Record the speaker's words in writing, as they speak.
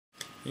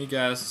Hey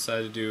guys,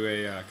 decided to do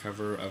a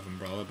cover of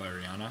Umbrella by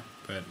Rihanna,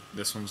 but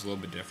this one's a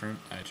little bit different.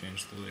 I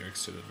changed the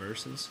lyrics to the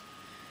verses,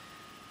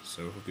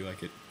 so hope you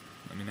like it.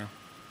 Let me know.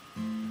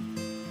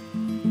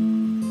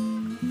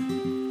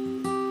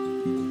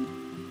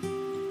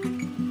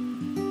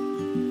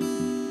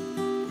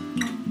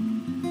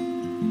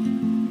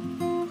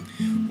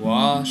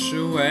 Wash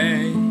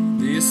away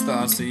these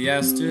thoughts of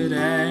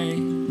yesterday.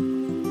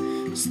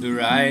 It's the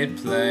right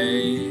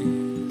place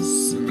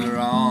in the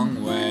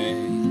wrong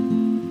way.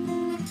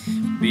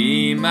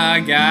 Be my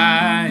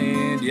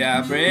guide,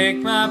 yeah, break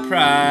my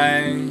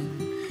pride.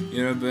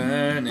 You're a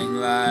burning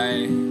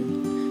light,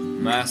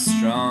 my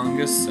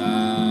strongest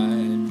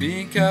side.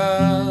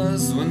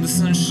 Because when the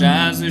sun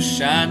shines, we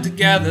shine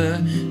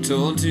together.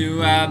 Told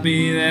you I'd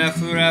be there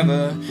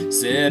forever.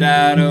 Said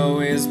I'd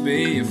always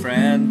be your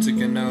friend. Took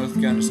an oath,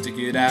 gonna stick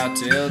it out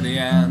till the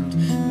end.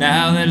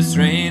 Now that it's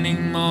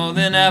raining more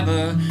than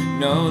ever,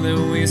 know that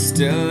we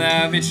still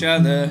have each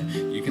other.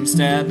 You can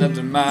stand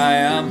under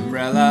my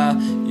umbrella.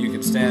 You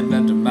can stand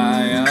under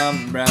my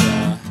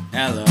umbrella.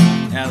 Ella,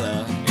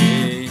 Ella,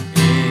 eh,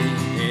 eh,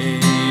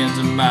 eh.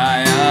 Under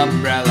my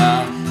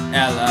umbrella.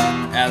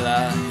 Ella,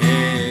 Ella,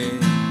 hey.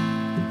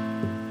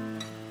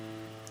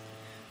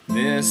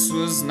 This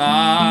was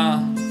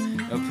not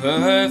a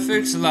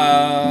perfect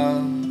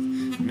love.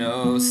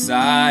 No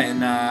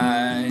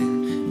cyanide,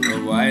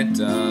 no white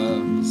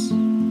doves.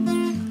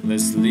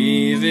 Let's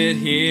leave it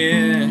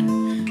here,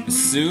 a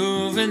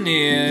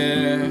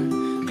souvenir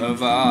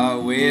of our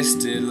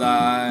wasted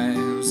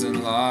lives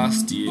and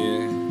lost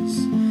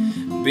years.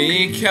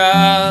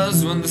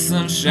 Because when the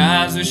sun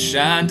shines, we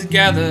shine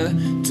together.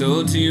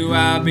 Told you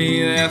I'll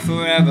be there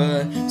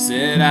forever.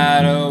 Said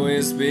I'd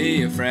always be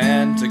your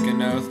friend. Took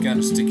an oath,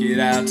 gonna stick it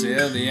out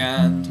till the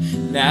end.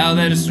 Now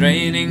that it's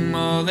raining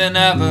more than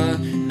ever,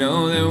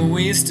 know that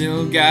we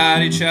still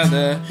got each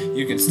other.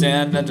 You can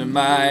stand under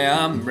my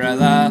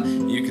umbrella.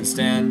 You can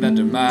stand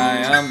under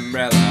my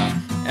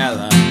umbrella.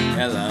 Ella,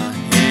 Ella,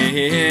 hey,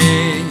 hey,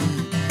 hey.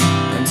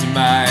 Under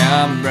my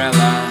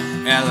umbrella.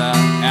 Ella,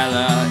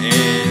 Ella,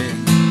 hey.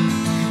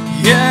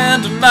 Yeah,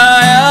 under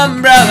my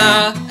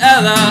umbrella,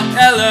 Ella,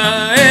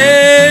 Ella,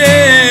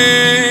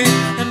 hey.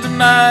 Under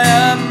my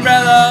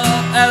umbrella,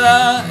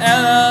 Ella,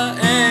 Ella,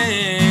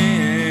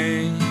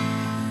 hey,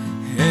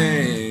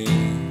 hey.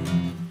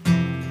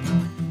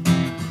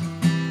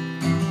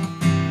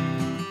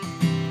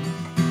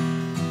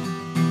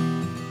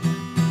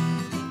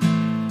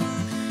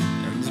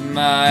 Under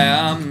my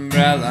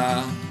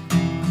umbrella,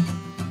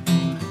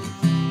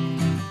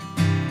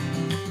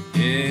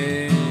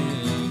 yeah.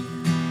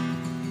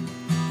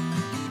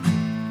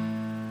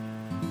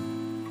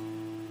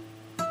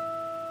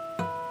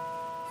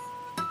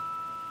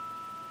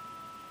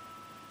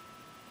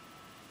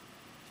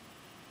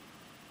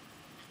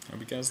 Hope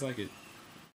you guys like it.